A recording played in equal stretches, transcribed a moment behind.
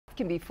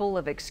can be full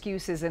of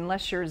excuses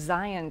unless you're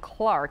Zion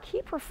Clark.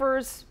 He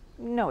prefers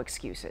no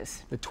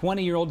excuses. The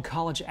 20-year-old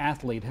college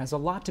athlete has a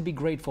lot to be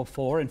grateful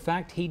for. In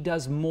fact, he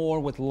does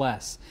more with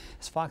less.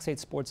 As Fox 8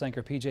 sports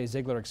anchor PJ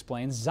Ziegler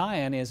explains,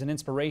 Zion is an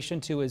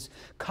inspiration to his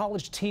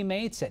college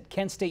teammates at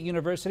Kent State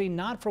University,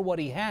 not for what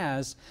he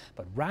has,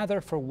 but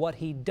rather for what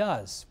he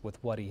does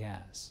with what he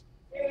has.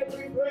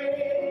 Every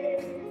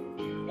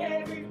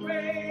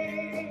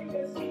praise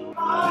is to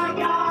our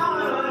God.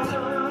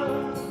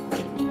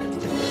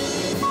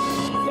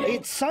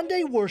 It's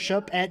Sunday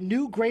worship at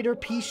New Greater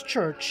Peace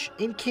Church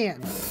in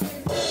Canton.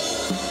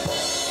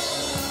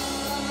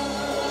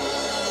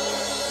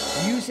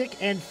 Music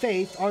and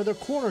faith are the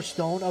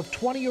cornerstone of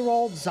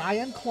 20-year-old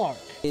Zion Clark.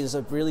 It is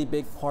a really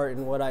big part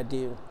in what I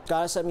do.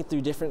 God set me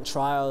through different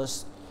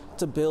trials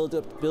to build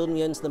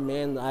me into the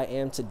man that I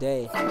am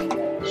today.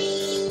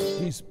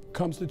 He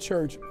comes to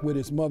church with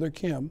his mother,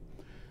 Kim.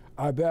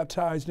 I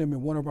baptized him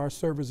in one of our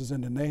services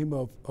in the name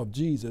of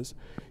Jesus.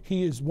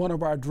 He is one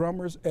of our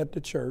drummers at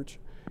the church.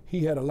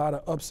 He had a lot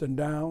of ups and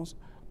downs,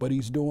 but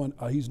he's doing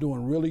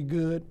really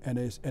good, and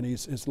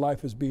his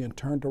life is being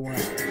turned around.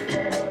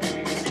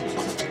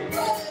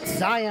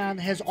 Zion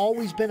has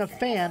always been a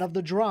fan of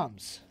the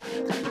drums.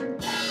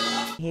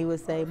 He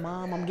would say,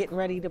 "Mom, I'm getting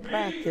ready to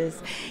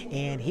practice."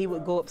 And he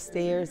would go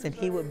upstairs and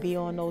he would be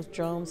on those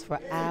drums for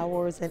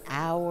hours and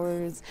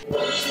hours.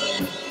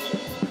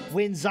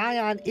 When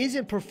Zion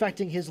isn't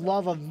perfecting his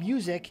love of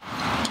music,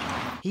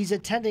 he's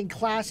attending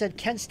class at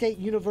Kent State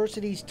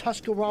University's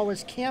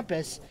Tuscarawas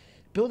campus,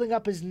 building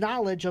up his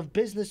knowledge of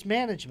business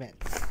management.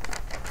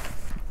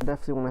 I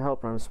definitely want to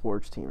help run a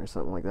sports team or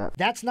something like that.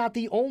 That's not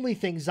the only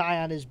thing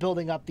Zion is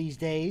building up these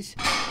days.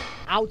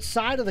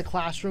 Outside of the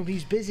classroom,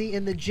 he's busy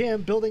in the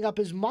gym building up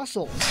his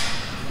muscles.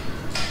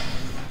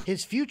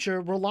 His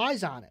future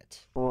relies on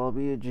it. Well, I'll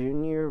be a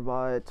junior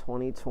by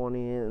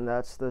 2020, and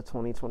that's the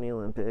 2020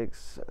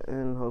 Olympics,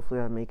 and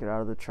hopefully I make it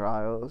out of the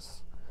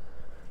trials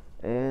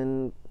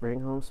and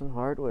bring home some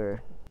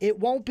hardware. It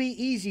won't be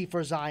easy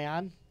for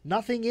Zion.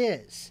 Nothing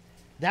is.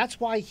 That's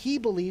why he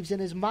believes in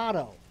his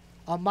motto,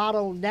 a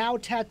motto now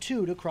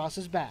tattooed across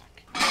his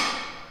back.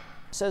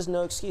 It says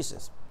no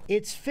excuses.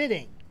 It's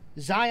fitting.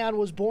 Zion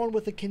was born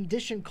with a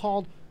condition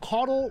called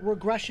caudal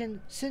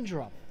regression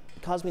syndrome.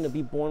 It caused me to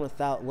be born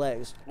without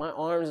legs. My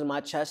arms and my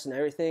chest and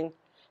everything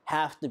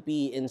have to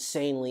be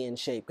insanely in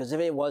shape, because if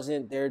it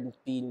wasn't, there'd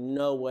be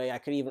no way I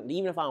could even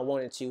if I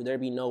wanted to,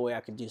 there'd be no way I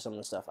could do some of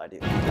the stuff I do.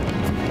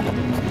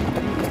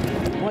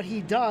 What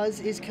he does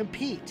is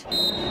compete.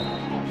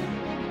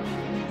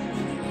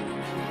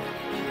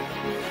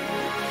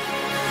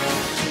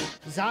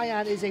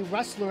 Zion is a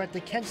wrestler at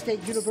the Kent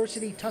State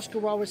University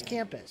Tuscarawas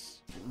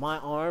campus. My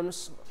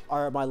arms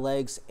are my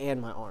legs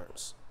and my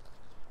arms.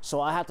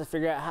 So I have to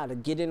figure out how to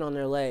get in on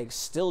their legs,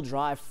 still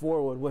drive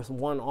forward with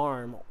one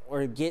arm,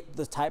 or get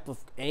the type of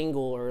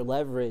angle or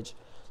leverage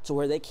to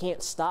where they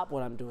can't stop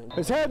what I'm doing.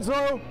 His head's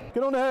low.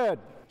 Get on the head.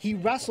 He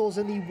wrestles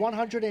in the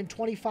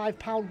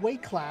 125-pound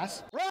weight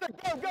class. Run it.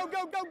 Go, go,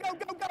 go, go, go,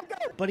 go, go, go.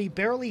 But he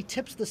barely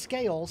tips the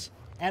scales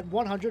at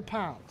 100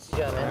 pounds.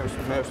 Yeah, man.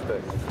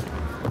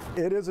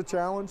 It is a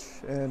challenge,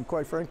 and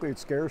quite frankly, it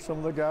scares some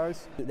of the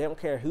guys. They don't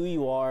care who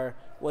you are,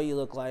 what you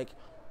look like,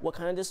 what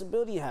kind of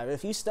disability you have.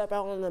 If you step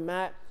out on the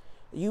mat,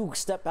 you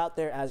step out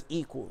there as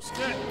equals.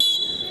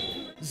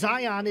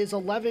 Zion is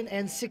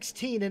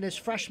 11-16 in his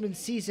freshman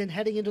season,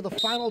 heading into the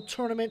final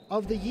tournament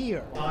of the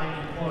year.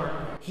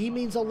 He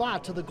means a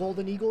lot to the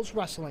Golden Eagles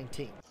wrestling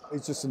team.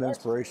 It's just an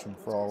inspiration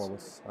for all of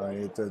us.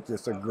 It's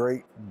just a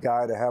great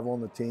guy to have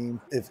on the team.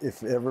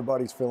 If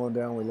everybody's feeling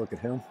down, we look at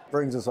him.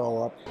 Brings us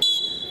all up.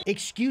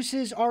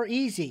 Excuses are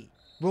easy,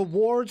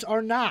 rewards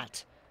are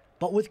not.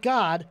 But with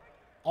God,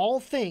 all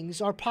things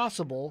are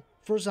possible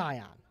for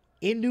Zion.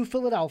 In New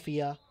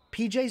Philadelphia,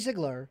 PJ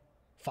Ziegler,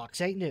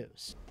 Fox 8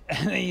 News.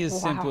 He is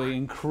simply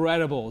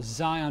incredible.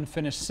 Zion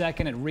finished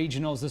second at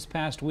regionals this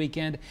past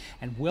weekend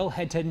and will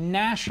head to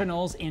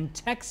nationals in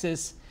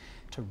Texas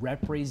to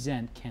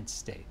represent Kent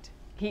State.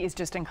 He is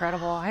just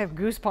incredible. I have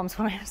goosebumps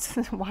when I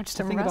watched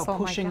him Think wrestle.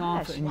 about pushing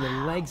off in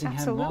your legs and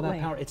having all that Absolutely.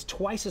 power. It's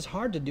twice as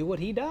hard to do what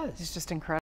he does. It's just incredible.